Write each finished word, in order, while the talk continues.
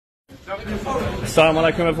Assalamu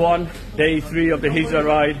alaikum everyone. Day 3 of the Hijrah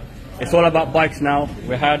ride. It's all about bikes now.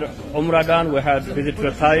 We had Umrah done, we had visit to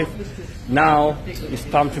the Taif. Now it's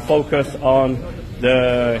time to focus on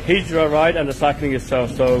the Hijrah ride and the cycling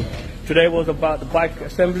itself. So today was about the bike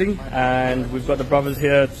assembling, and we've got the brothers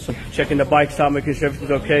here checking the bikes out, making sure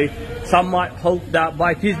everything's okay. Some might hope that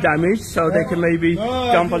bike is damaged so they can maybe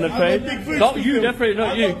jump on the train. Not you, definitely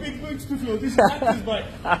not you. Big boots to fill. This is this bike.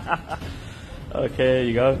 Okay, there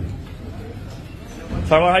you go.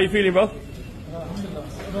 So how you feeling, bro?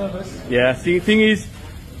 Nervous. Yeah, the thing is,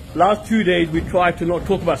 last 2 days we tried to not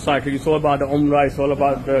talk about cycling. It's all about the Umrah, it's all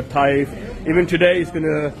about the Taif. Even today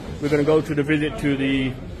we're gonna go to the visit to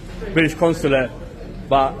the British consulate.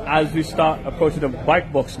 But as we start approaching the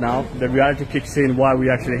bike box now, the reality kicks in why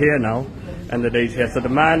we're actually here now, and the day's here. So the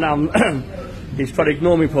man, he's trying to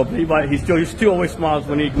ignore me probably, but he still always smiles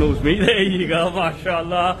when he ignores me. There you go,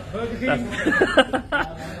 mashallah.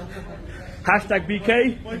 Hashtag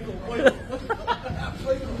BK.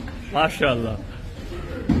 Mashallah.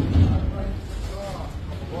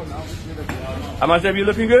 Amazab, you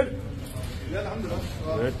looking good?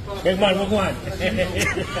 Good. Hey man, what on?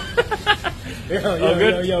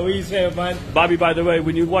 Yo, what you say, man? Bobby, by the way,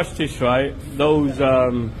 when you watch this, right, those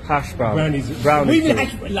hash brownies. Why do you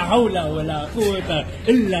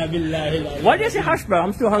say hash brown?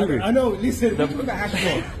 I'm still hungry. I know, listen, the hash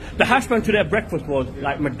brown. The hash brown today at breakfast was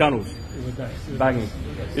like McDonald's. Banging.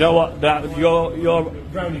 You know what? Your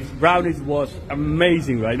brownies was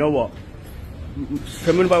amazing, right? You know what?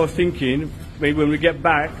 Remember, I was thinking maybe when we get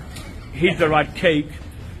back, here's the right cake.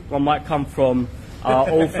 One might come from our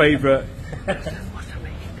old favourite.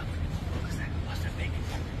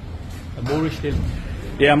 Moorish Delight.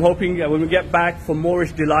 Yeah, I'm hoping when we get back from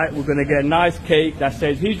Moorish Delight, we're going to get a nice cake that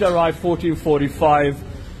says Hijrah 1445.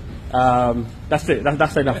 That's it.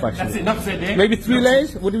 That's enough actually. That's enough said there. Maybe 3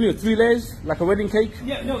 layers? What do you mean? 3 layers? Like a wedding cake?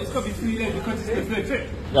 Yeah, no, it's got to be 3 layers because it's the third trip.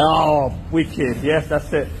 Oh, wicked. Yes,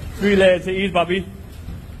 that's it. 3 layers to ease, Bobby.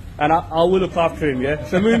 And I will look after him, yeah?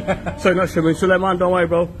 Shamoon? Sorry, not Shamoon. Suleiman, don't worry,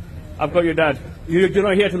 bro. I've got your dad. You're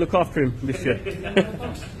not here to look after him this year.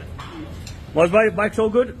 Was bike's all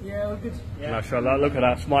good? Yeah, all good. Yeah. MashaAllah, look at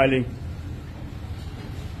that, smiling.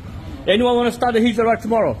 Anyone want to start the Hijrah ride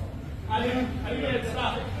tomorrow?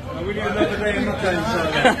 We need another day in Makkah,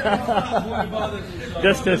 inshallah.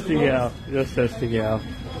 Just testing it out. Just testing it out.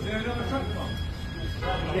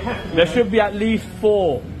 There should be at least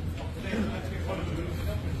 4.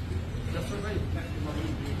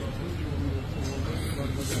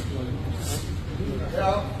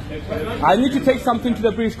 I need to take something to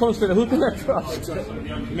the British consulate. Who can I trust?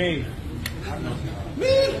 Me.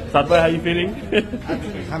 Sadbhai, how you feeling?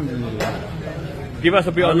 Alhamdulillah. Give us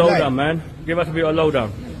a bit of lowdown, man. Give us a bit of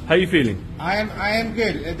lowdown. How you feeling? I am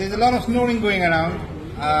good. There's a lot of snoring going around,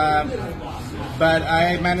 but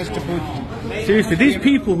I managed to put. Seriously, these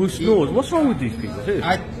people who snore, what's wrong with these people? Seriously.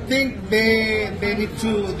 I think they need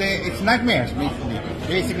to. It's nightmares basically.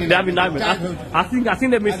 They're having nightmares. I think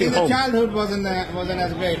they're missing home. The childhood wasn't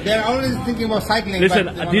as great. They're always thinking about cycling. Listen,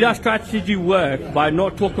 did our strategy work by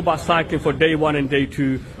not talking about cycling for day 1 and day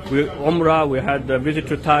 2? We Umrah, we had the visit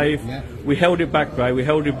to Taif. Yeah. We held it back, right? We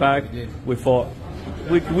held it back. We thought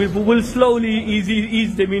we will slowly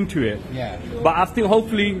ease them into it. Yeah. But I think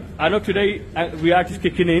hopefully, I know today we are just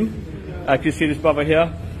kicking in. I can see this brother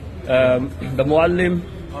here, the Muallim.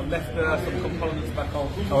 I've left some components back home.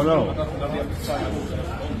 Oh no.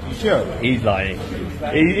 Sure. He's lying.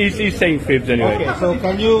 He's saying fibs anyway. Okay. So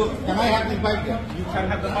can I have this bike? Then? You can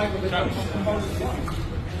have the bike with the components.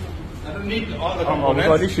 I don't need all the Oh, components. we've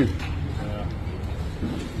got an issue.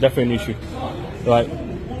 Definitely an issue. Right.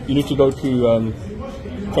 You need to go to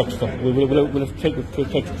truck stop. We'll take it to a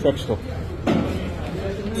truck stop.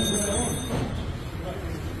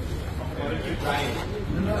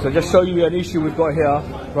 So just show you an issue we've got here.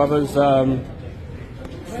 Brother's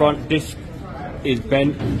front disc is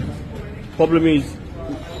bent. Problem is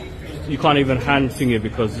you can't even hand sing it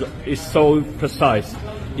because it's so precise.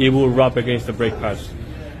 It will rub against the brake pads.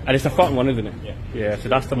 And it's the front one, isn't it? Yeah, so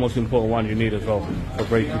that's the most important one you need as well for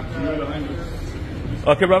braking.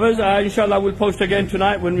 Okay, brothers, inshallah we'll post again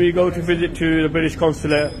tonight when we go to visit to the British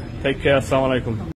consulate. Take care, assalamu alaikum.